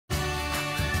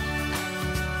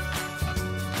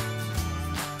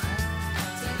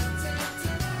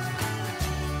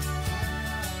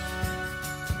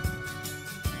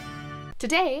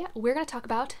Today, we're going to talk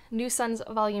about New Sons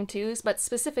Volume 2s, but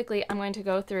specifically, I'm going to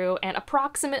go through and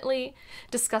approximately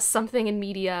discuss something in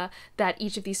media that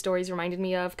each of these stories reminded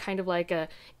me of, kind of like a,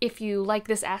 if you like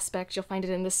this aspect, you'll find it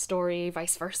in this story,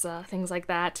 vice versa, things like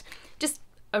that. Just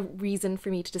a reason for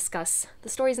me to discuss the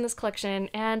stories in this collection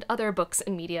and other books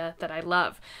and media that I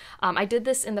love. I did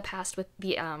this in the past with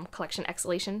the collection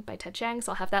Exhalation by Ted Chiang,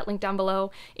 so I'll have that link down below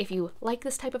if you like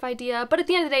this type of idea, but at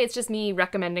the end of the day, it's just me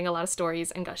recommending a lot of stories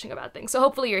and gushing about things, so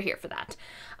hopefully you're here for that.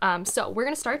 So we're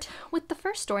going to start with the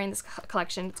first story in this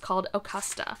collection. It's called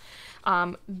Okasta.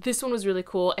 This one was really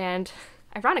cool and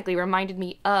ironically reminded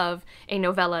me of a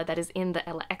novella that is in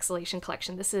the Exhalation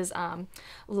collection. This is The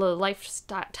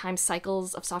Lifetime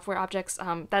Cycles of Software Objects.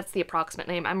 That's the approximate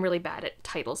name. I'm really bad at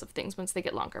titles of things once they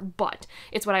get longer, but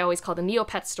it's what I always call the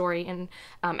Neopet story in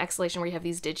Exhalation, where you have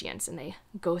these Digiants and they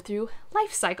go through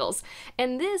life cycles.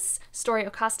 And this story,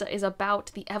 Okasta, is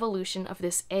about the evolution of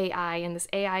this AI, and this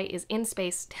AI is in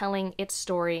space telling its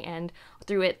story, and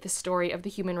through it, the story of the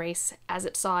human race as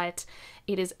it saw it.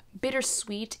 It is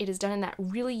bittersweet. It is done in that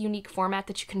really unique format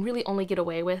that you can really only get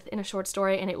away with in a short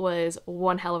story, and it was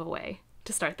one hell of a way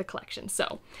to start the collection.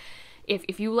 So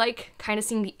if you like kind of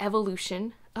seeing the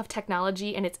evolution of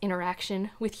technology and its interaction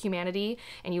with humanity,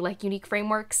 and you like unique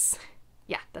frameworks,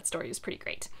 yeah, that story is pretty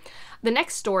great. The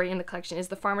next story in the collection is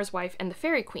The Farmer's Wife and the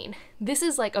Fairy Queen. This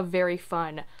is like a very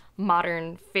fun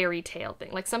modern fairy tale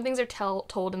thing. Like, some things are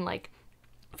told in like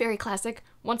very classic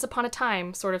once upon a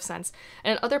time sort of sense,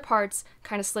 and other parts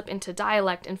kind of slip into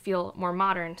dialect and feel more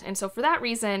modern. And so for that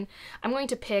reason, I'm going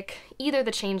to pick either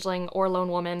The Changeling or Lone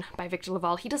Woman by Victor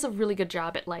LaValle. He does a really good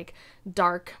job at like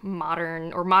dark,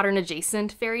 modern, or modern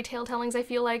adjacent fairy tale tellings, I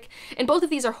feel like. And both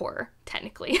of these are horror,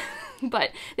 technically,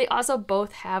 but they also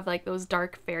both have like those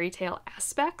dark fairy tale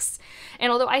aspects.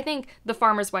 And although I think The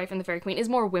Farmer's Wife and the Fairy Queen is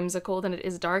more whimsical than it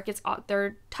is dark,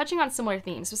 they're touching on similar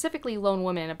themes, specifically Lone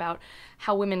Woman, about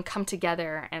how women come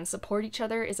together and support each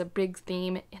other is a big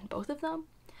theme in both of them.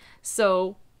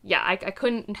 So yeah, I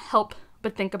couldn't help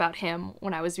but think about him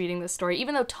when I was reading this story,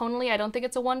 even though tonally I don't think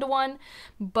it's a one-to-one,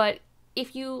 but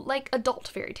if you like adult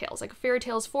fairy tales, like fairy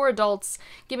tales for adults,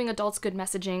 giving adults good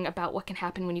messaging about what can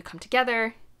happen when you come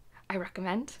together, I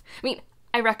recommend.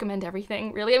 I recommend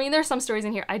everything, really. There's some stories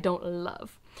in here I don't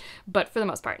love, but for the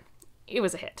most part, it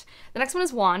was a hit. The next one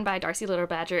is Juan by Darcy Litter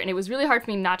Badger, and it was really hard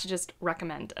for me not to just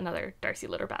recommend another Darcy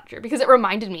Litter Badger because it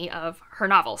reminded me of her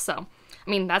novel. So,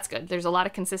 that's good. There's a lot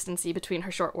of consistency between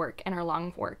her short work and her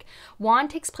long work. Juan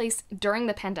takes place during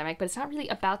the pandemic, but it's not really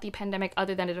about the pandemic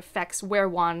other than it affects where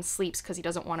Juan sleeps because he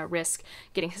doesn't want to risk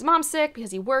getting his mom sick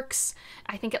because he works,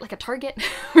 I think, at like a Target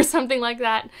or something like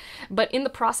that. But in the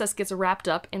process gets wrapped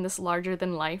up in this larger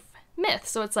than life myth.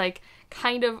 So it's like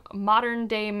kind of modern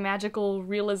day magical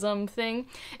realism thing.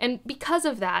 And because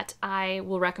of that, I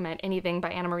will recommend anything by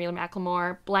Anna Maria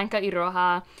McLemore. Blanca y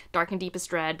Roja, Dark and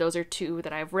Deepest Red, those are two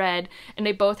that I've read, and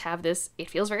they both have this, it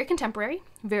feels very contemporary,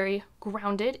 very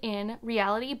grounded in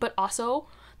reality, but also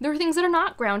there are things that are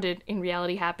not grounded in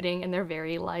reality happening, and they're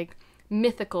very like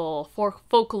mythical,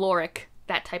 folkloric,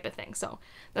 that type of thing. So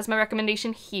that's my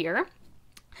recommendation here.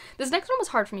 This next one was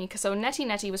hard for me, so Neti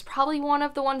Neti was probably one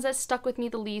of the ones that stuck with me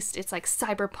the least. It's like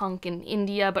cyberpunk in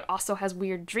India, but also has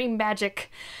weird dream magic.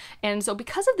 And so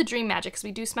because of the dream magic, because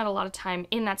we do spend a lot of time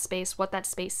in that space, what that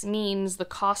space means, the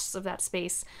costs of that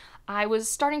space, I was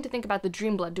starting to think about the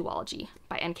Dreamblood duology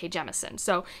by N.K. Jemisin.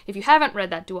 So if you haven't read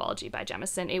that duology by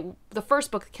Jemisin, the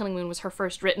first book, The Killing Moon, was her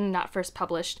first written, not first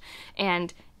published,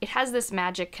 and it has this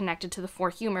magic connected to the four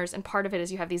humors, and part of it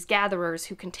is you have these gatherers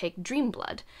who can take dream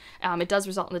blood. It does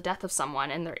result in the death of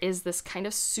someone, and there is this kind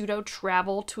of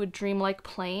pseudo-travel to a dreamlike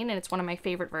plane, and it's one of my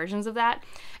favorite versions of that.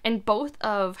 And both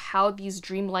of how these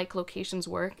dreamlike locations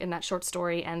work in that short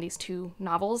story and these two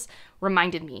novels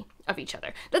reminded me of each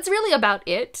other. That's really about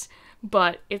it,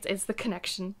 but it's the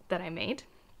connection that I made.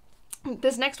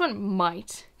 This next one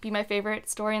might be my favorite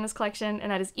story in this collection,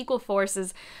 and that is Equal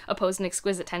Forces Opposed and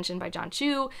Exquisite Tension by John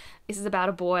Chu. This is about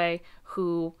a boy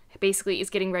who basically is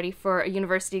getting ready for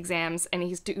university exams, and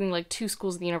he's doing like two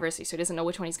schools of the university, so he doesn't know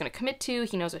which one he's going to commit to.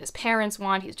 He knows what his parents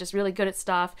want. He's just really good at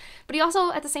stuff, but he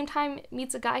also at the same time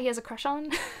meets a guy he has a crush on.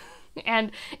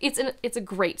 And it's a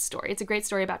great story. It's a great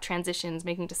story about transitions,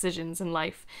 making decisions in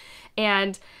life.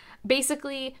 And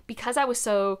basically, because I was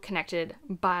so connected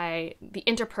by the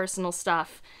interpersonal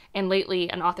stuff, and lately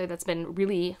an author that's been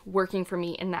really working for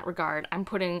me in that regard, I'm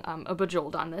putting a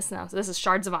Bejeweled on this now. So this is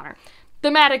Shards of Honor.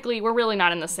 Thematically, we're really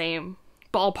not in the same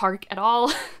ballpark at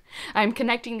all. I'm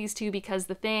connecting these two because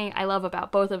the thing I love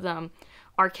about both of them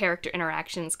are character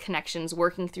interactions, connections,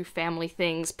 working through family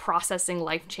things, processing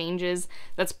life changes.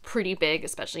 That's pretty big,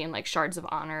 especially in like Shards of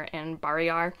Honor and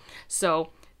Barriar.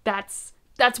 So that's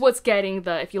what's getting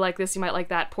the, if you like this, you might like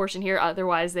that portion here.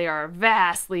 Otherwise, they are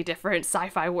vastly different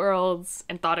sci-fi worlds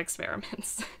and thought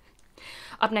experiments.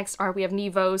 Up next we have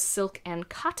Nevo's Silk and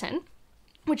Cotton,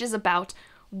 which is about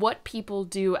what people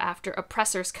do after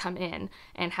oppressors come in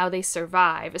and how they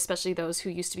survive, especially those who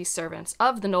used to be servants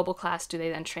of the noble class. Do they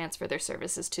then transfer their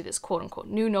services to this quote-unquote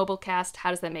new noble caste?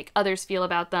 How does that make others feel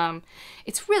about them?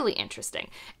 It's really interesting.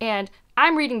 And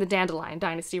I'm reading the Dandelion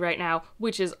Dynasty right now,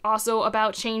 which is also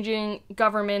about changing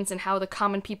governments and how the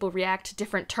common people react to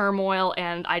different turmoil,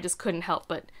 and I just couldn't help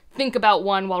but think about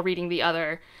one while reading the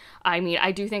other. I mean,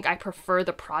 I do think I prefer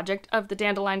the project of the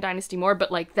Dandelion Dynasty more,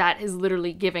 but like that is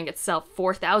literally giving itself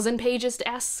 4,000 pages to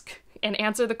ask and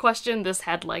answer the question. This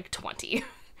had like 20.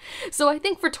 So I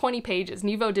think for 20 pages,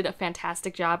 Nevo did a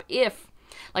fantastic job.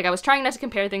 I was trying not to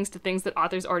compare things to things that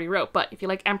authors already wrote, but if you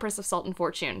like Empress of Salt and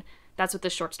Fortune, that's what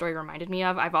this short story reminded me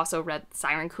of. I've also read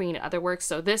Siren Queen and other works,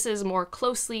 so this is more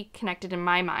closely connected in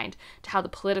my mind to how the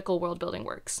political world building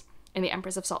works in the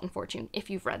Empress of Salt and Fortune,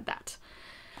 if you've read that.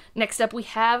 Next up, we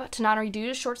have Tananari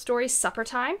Du's short story, Supper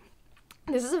Time.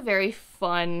 This is a very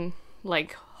fun,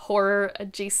 like,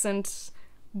 horror-adjacent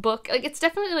book. Like, it's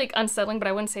definitely, like, unsettling, but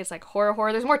I wouldn't say it's, like,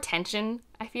 horror. There's more tension,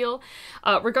 I feel.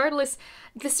 Regardless,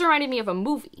 this reminded me of a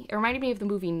movie. It reminded me of the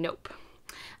movie Nope.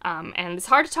 And it's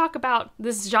hard to talk about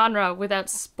this genre without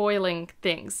spoiling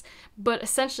things, but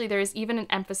essentially there is even an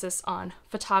emphasis on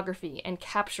photography and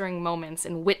capturing moments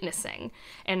and witnessing,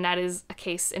 and that is a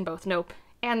case in both Nope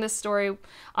and this story.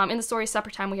 In the story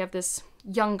Supper Time, we have this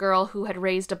young girl who had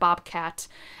raised a bobcat,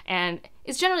 and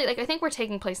it's generally, like, I think we're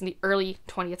taking place in the early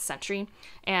 20th century,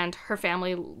 and her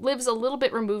family lives a little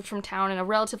bit removed from town in a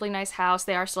relatively nice house.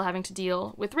 They are still having to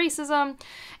deal with racism,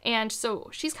 and so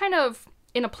she's kind of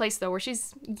in a place, though, where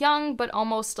she's young, but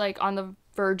almost, like, on the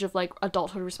verge of, like,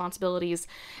 adulthood responsibilities,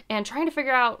 and trying to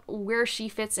figure out where she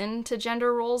fits into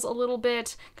gender roles a little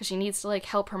bit, because she needs to, like,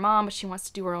 help her mom, but she wants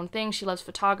to do her own thing. She loves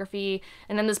photography,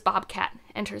 and then this bobcat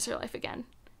enters her life again,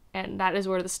 and that is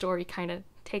where the story kind of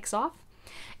takes off.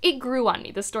 It grew on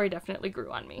me. This story definitely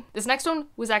grew on me. This next one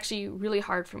was actually really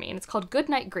hard for me, and it's called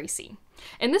Goodnight Gracie.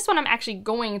 And this one I'm actually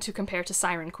going to compare to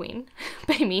Siren Queen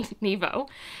by me, Nevo.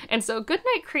 And so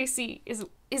Goodnight Gracie is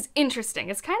interesting.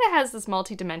 It kind of has this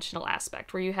multi-dimensional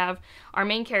aspect where you have our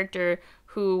main character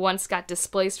who once got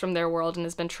displaced from their world and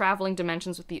has been traveling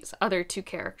dimensions with these other two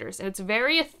characters. And it's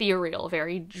very ethereal,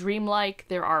 very dreamlike.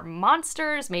 There are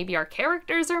monsters. Maybe our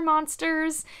characters are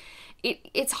monsters.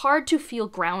 It's hard to feel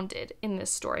grounded in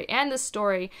this story. And this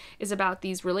story is about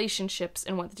these relationships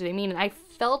and what do they mean. And I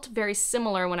felt very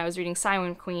similar when I was reading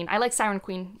Siren Queen. I like Siren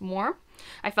Queen more.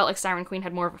 I felt like Siren Queen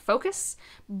had more of a focus,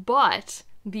 but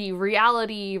the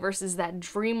reality versus that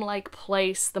dreamlike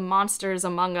place, the monsters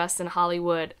among us in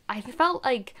Hollywood, I felt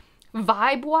like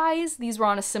vibe-wise, these were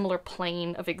on a similar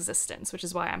plane of existence, which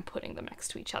is why I'm putting them next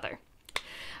to each other.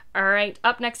 All right,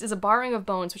 up next is A Borrowing of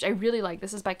Bones, which I really like.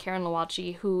 This is by Karen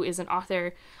Lawalchi, who is an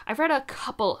author. I've read a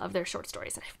couple of their short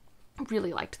stories, and I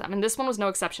really liked them. And this one was no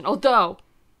exception, although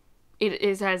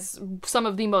it has some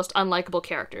of the most unlikable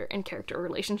character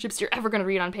relationships you're ever going to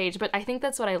read on page. But I think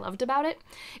that's what I loved about it.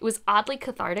 It was oddly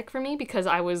cathartic for me because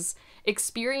I was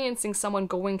experiencing someone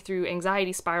going through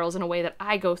anxiety spirals in a way that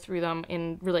I go through them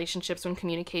in relationships when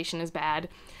communication is bad.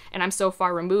 And I'm so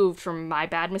far removed from my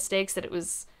bad mistakes that it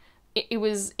was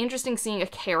interesting seeing a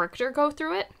character go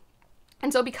through it.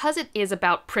 And so because it is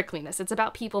about prickliness, it's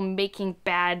about people making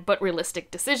bad but realistic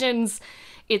decisions,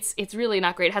 it's really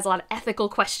not great. It has a lot of ethical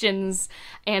questions.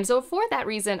 And so for that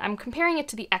reason, I'm comparing it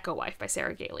to The Echo Wife by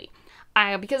Sarah Gailey.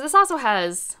 Because this also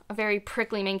has a very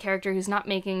prickly main character who's not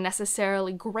making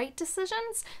necessarily great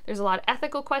decisions. There's a lot of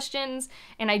ethical questions,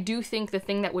 and I do think the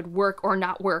thing that would work or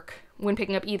not work when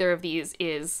picking up either of these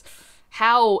is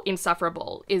how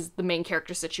insufferable is the main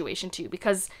character situation too,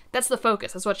 because that's the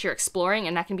focus, that's what you're exploring,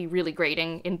 and that can be really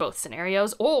grating in both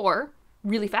scenarios, or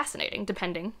really fascinating,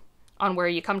 depending on where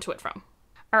you come to it from.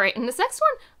 All right, and this next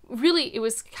one, really, it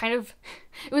was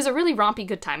a really rompy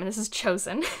good time, and this is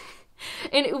Chosen.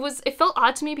 And it felt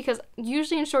odd to me because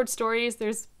usually in short stories,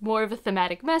 there's more of a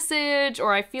thematic message,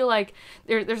 or I feel like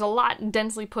there's a lot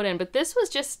densely put in, but this was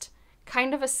just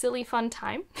kind of a silly, fun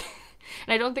time.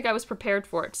 And I don't think I was prepared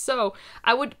for it. So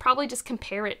I would probably just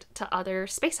compare it to other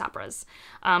space operas,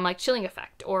 like Chilling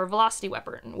Effect or Velocity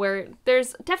Weapon, where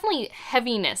there's definitely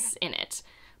heaviness in it,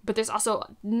 but there's also a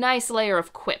nice layer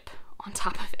of quip on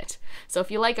top of it. So if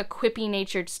you like a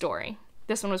quippy-natured story,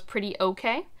 this one was pretty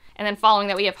okay. And then following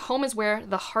that, we have Home is Where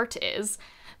the Heart Is.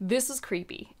 This is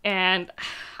creepy, and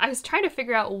I was trying to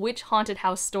figure out which haunted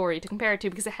house story to compare it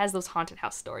to because it has those haunted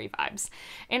house story vibes.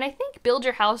 And I think Build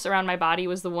Your House Around My Body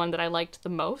was the one that I liked the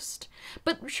most.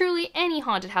 But truly, any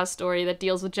haunted house story that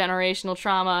deals with generational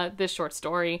trauma, this short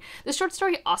story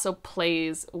also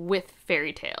plays with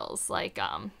fairy tales, like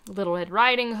Little Red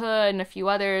Riding Hood and a few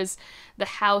others. The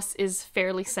house is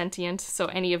fairly sentient, so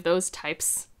any of those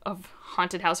types of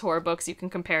haunted house horror books you can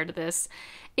compare to this.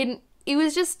 It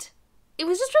was just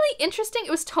really interesting.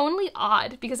 It was tonally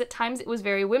odd because at times it was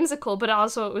very whimsical, but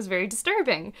also it was very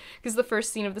disturbing because the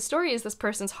first scene of the story is this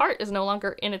person's heart is no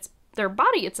longer in their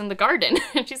body, it's in the garden.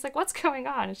 And she's like, what's going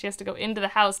on? And she has to go into the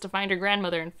house to find her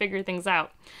grandmother and figure things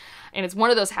out. And it's one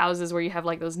of those houses where you have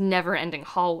like those never-ending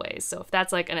hallways. So if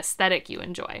that's like an aesthetic you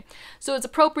enjoy. So it's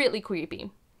appropriately creepy.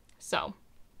 So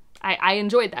I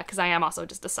enjoyed that because I am also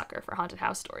just a sucker for haunted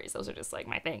house stories. Those are just like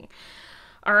my thing.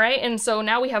 All right, and so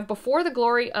now we have Before the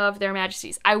Glory of Their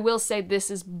Majesties. I will say this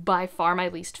is by far my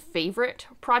least favorite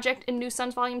project in New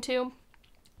Suns Volume 2.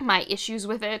 My issues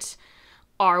with it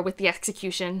are with the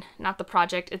execution, not the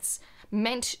project. It's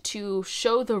meant to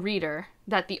show the reader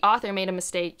that the author made a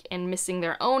mistake in missing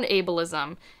their own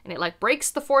ableism, and it like breaks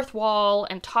the fourth wall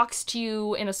and talks to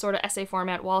you in a sort of essay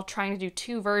format while trying to do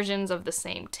two versions of the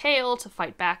same tale to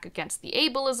fight back against the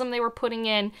ableism they were putting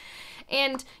in.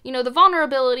 And, you know, the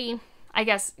vulnerability, I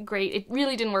guess, great. It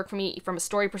really didn't work for me from a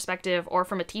story perspective or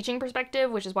from a teaching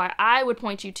perspective, which is why I would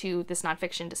point you to this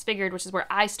nonfiction Disfigured, which is where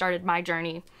I started my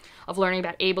journey of learning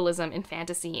about ableism in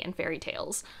fantasy and fairy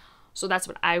tales. So that's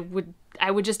what I would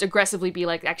just aggressively be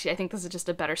like, actually, I think this is just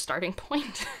a better starting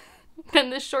point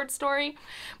than this short story.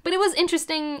 But it was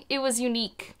interesting, it was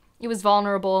unique, it was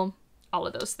vulnerable, all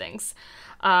of those things.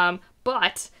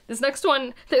 But this next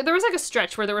one, there was like a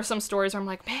stretch where there were some stories where I'm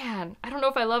like, man, I don't know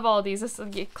if I love all of these. This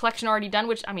is a collection already done,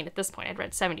 which, I mean, at this point, I'd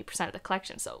read 70% of the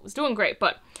collection, so it was doing great.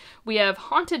 But we have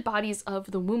Haunted Bodies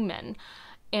of the Womb Men,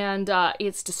 and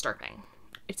it's disturbing.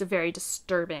 It's a very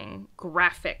disturbing,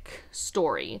 graphic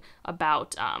story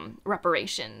about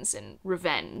reparations and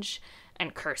revenge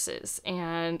and curses,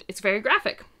 and it's very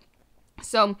graphic.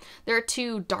 So there are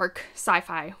two dark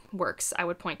sci-fi works I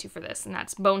would point to for this, and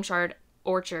that's Bone Shard,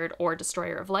 Orchard, or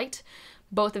Destroyer of Light.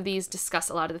 Both of these discuss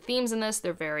a lot of the themes in this.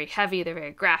 They're very heavy, they're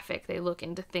very graphic. They look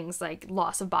into things like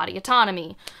loss of body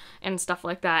autonomy and stuff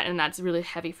like that, and that's really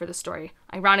heavy for the story.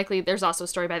 Ironically, there's also a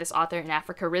story by this author in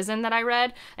Africa Risen that I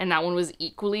read, and that one was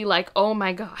equally like, oh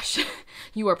my gosh,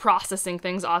 you are processing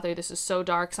things, author. This is so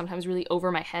dark, sometimes really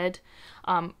over my head.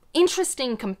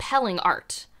 Interesting, compelling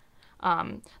art.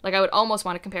 Like I would almost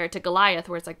want to compare it to Goliath,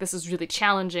 where it's like, this is really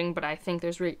challenging, but I think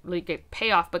there's really good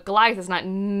payoff. But Goliath is not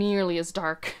nearly as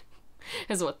dark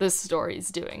as what this story is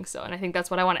doing. So, and I think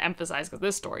that's what I want to emphasize, because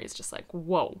this story is just like,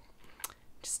 whoa.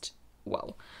 Just,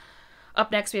 whoa.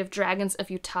 Up next, we have Dragons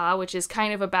of Utah, which is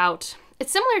kind of about,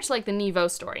 it's similar to like the Nevo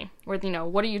story, where, you know,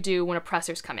 what do you do when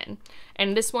oppressors come in?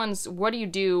 And this one's, what do you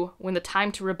do when the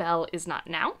time to rebel is not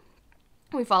now?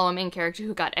 We follow a main character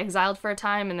who got exiled for a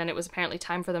time, and then it was apparently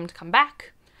time for them to come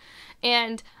back.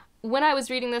 And when I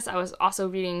was reading this, I was also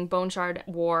reading Bone Shard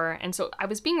War, and so I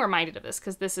was being reminded of this,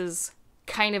 because this is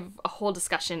kind of a whole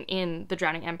discussion in the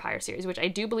Drowning Empire series, which I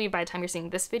do believe by the time you're seeing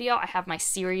this video, I have my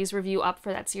series review up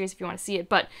for that series if you want to see it.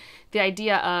 But the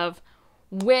idea of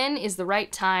when is the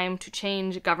right time to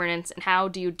change governance, and how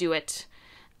do you do it?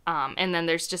 And then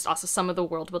there's just also some of the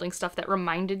world building stuff that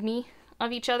reminded me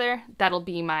of each other. That'll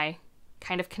be my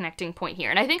kind of connecting point here.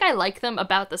 And I think I like them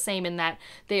about the same in that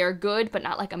they are good, but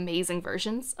not like amazing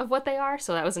versions of what they are.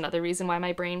 So that was another reason why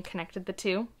my brain connected the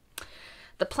two.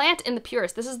 The Plant and the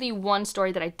Purist. This is the one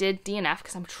story that I did DNF,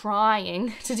 because I'm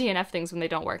trying to DNF things when they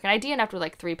don't work. And I DNF'd with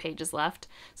like 3 pages left,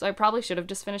 so I probably should have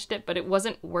just finished it, but it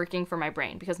wasn't working for my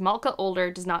brain, because Malka Older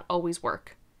does not always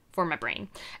work for my brain.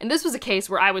 And this was a case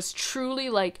where I was truly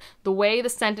like, the way the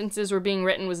sentences were being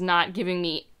written was not giving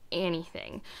me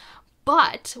anything.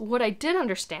 But what I did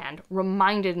understand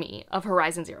reminded me of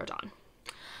Horizon Zero Dawn.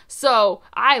 So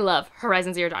I love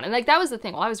Horizon Zero Dawn. And like, that was the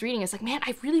thing while I was reading, it's like, man,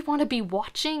 I really want to be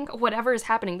watching whatever is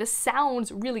happening. This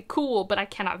sounds really cool, but I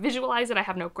cannot visualize it. I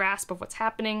have no grasp of what's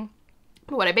happening.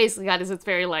 But what I basically got is it's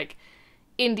very like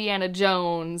Indiana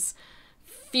Jones,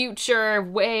 future,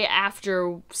 way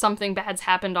after something bad's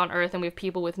happened on Earth, and we have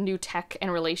people with new tech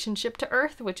and relationship to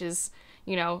Earth, which is,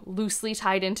 you know, loosely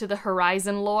tied into the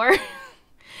Horizon lore.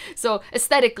 So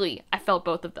aesthetically, I felt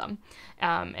both of them,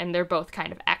 and they're both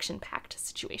kind of action-packed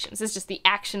situations. It's just the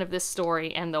action of this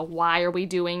story and the why are we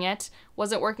doing it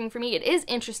wasn't working for me. It is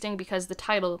interesting because the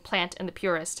title, Plant and the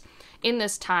Purist, in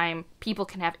this time, people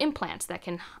can have implants that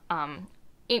can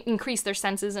increase their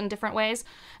senses in different ways.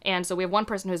 And so we have one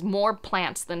person who has more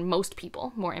plants than most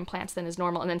people, more implants than is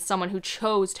normal, and then someone who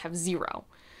chose to have 0.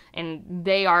 And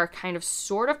they are kind of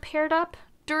sort of paired up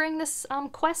during this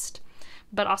quest,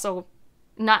 but also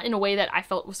not in a way that I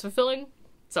felt was fulfilling.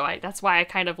 So that's why I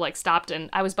kind of like stopped, and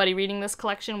I was buddy reading this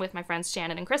collection with my friends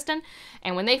Shannon and Kristen,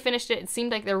 and when they finished it, it seemed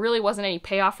like there really wasn't any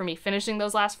payoff for me finishing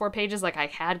those last 4 pages, like I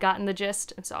had gotten the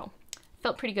gist, and so I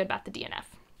felt pretty good about the DNF.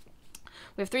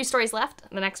 We have 3 stories left.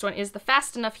 The next one is The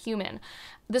Fast Enough Human.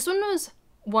 This one was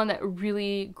one that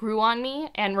really grew on me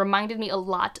and reminded me a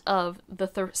lot of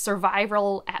the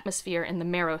survival atmosphere in The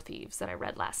Marrow Thieves that I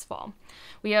read last fall.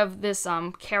 We have this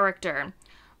character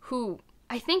who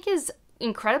I think is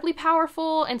incredibly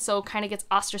powerful, and so kind of gets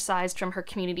ostracized from her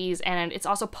communities, and it's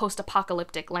also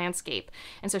post-apocalyptic landscape,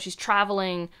 and so she's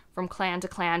traveling from clan to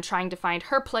clan trying to find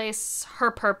her place, her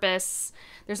purpose.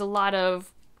 There's a lot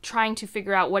of trying to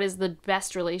figure out what is the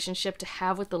best relationship to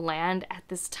have with the land at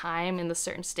this time in the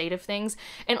certain state of things,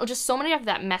 and just so many of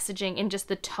that messaging and just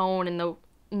the tone and the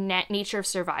nature of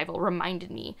survival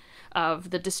reminded me of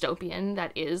the dystopian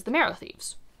that is The Marrow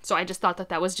Thieves. So I just thought that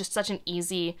that was just such an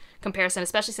easy comparison,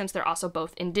 especially since they're also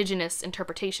both indigenous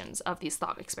interpretations of these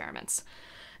thought experiments.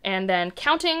 And then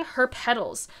Counting Her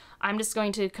Petals. I'm just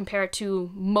going to compare it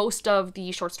to most of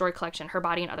the short story collection, Her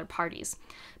Body and Other Parties,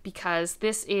 because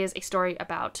this is a story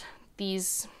about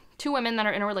these 2 women that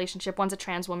are in a relationship. One's a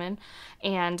trans woman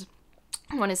and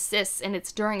one is cis, and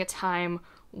it's during a time,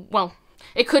 well,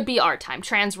 it could be our time.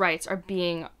 Trans rights are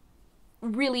being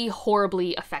really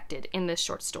horribly affected in this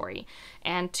short story,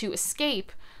 and to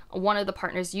escape, one of the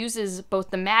partners uses both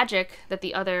the magic that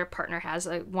the other partner has.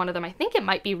 One of them, I think it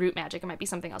might be root magic, it might be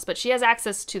something else, but she has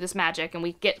access to this magic, and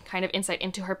we get kind of insight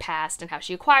into her past and how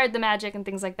she acquired the magic and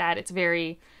things like that. It's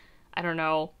very, I don't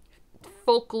know,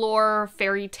 folklore,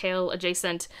 fairy tale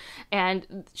adjacent,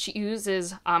 and she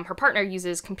uses, her partner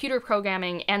uses computer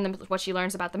programming and what she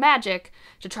learns about the magic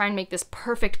to try and make this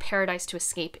perfect paradise to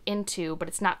escape into, but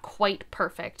it's not quite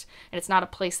perfect, and it's not a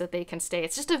place that they can stay.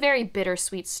 It's just a very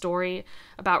bittersweet story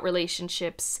about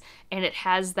relationships, and it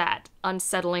has that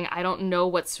unsettling, I don't know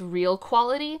what's real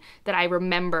quality that I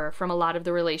remember from a lot of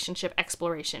the relationship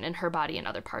exploration in Her Body and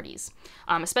Other Parties.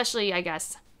 Especially, I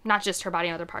guess, not just Her Body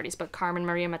and Other Parties, but Carmen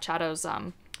Maria Machado's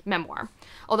memoir.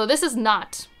 Although this is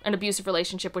not an abusive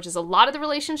relationship, which is a lot of the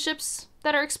relationships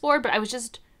that are explored, but I was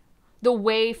just, the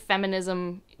way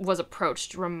feminism was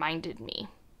approached reminded me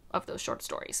of those short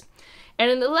stories.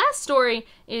 And then the last story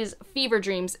is Fever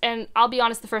Dreams, and I'll be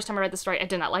honest, the first time I read the story, I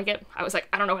did not like it. I was like,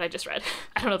 I don't know what I just read.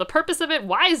 I don't know the purpose of it.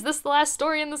 Why is this the last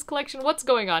story in this collection? What's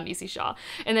going on, DC Shaw?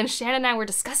 And then Shannon and I were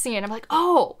discussing it, and I'm like,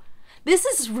 oh, this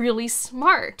is really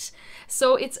smart.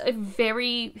 So it's a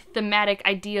very thematic,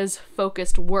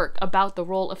 ideas-focused work about the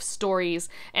role of stories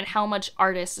and how much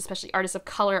artists, especially artists of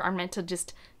color, are meant to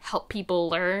just help people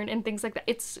learn and things like that.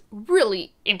 It's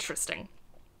really interesting.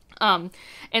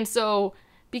 And so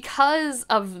because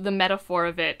of the metaphor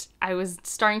of it, I was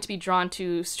starting to be drawn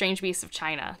to Strange Beasts of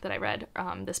China that I read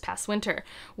this past winter,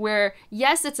 where,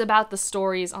 yes, it's about the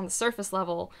stories on the surface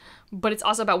level, but it's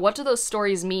also about what do those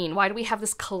stories mean? Why do we have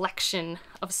this collection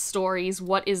of stories?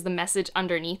 What is the message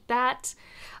underneath that?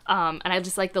 And I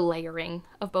just like the layering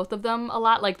of both of them a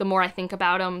lot. Like, the more I think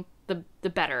about them, the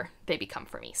better they become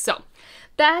for me. So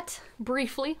that,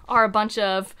 briefly, are a bunch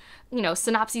of,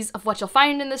 synopses of what you'll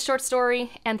find in this short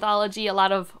story anthology, a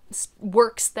lot of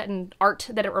works that and art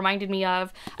that it reminded me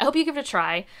of. I hope you give it a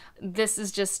try. This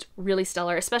is just really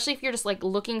stellar, especially if you're just like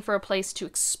looking for a place to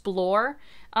explore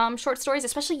short stories,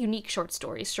 especially unique short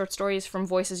stories from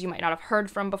voices you might not have heard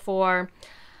from before.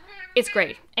 It's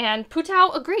great. And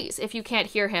Putao agrees. If you can't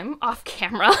hear him off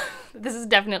camera, this is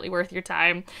definitely worth your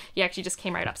time. He actually just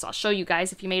came right up, so I'll show you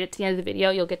guys. If you made it to the end of the video,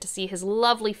 you'll get to see his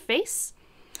lovely face.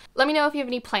 Let me know if you have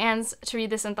any plans to read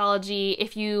this anthology,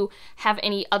 if you have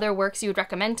any other works you would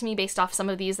recommend to me based off some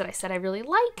of these that I said I really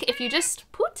like. If you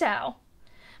just... Putao!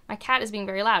 My cat is being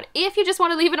very loud. If you just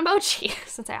want to leave an emoji,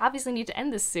 since I obviously need to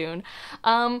end this soon.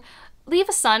 Leave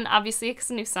a sun, obviously, because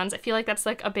new suns. I feel like that's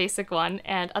like a basic one.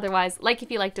 And otherwise, like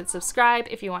if you liked it, subscribe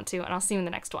if you want to, and I'll see you in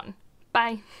the next one.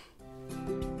 Bye!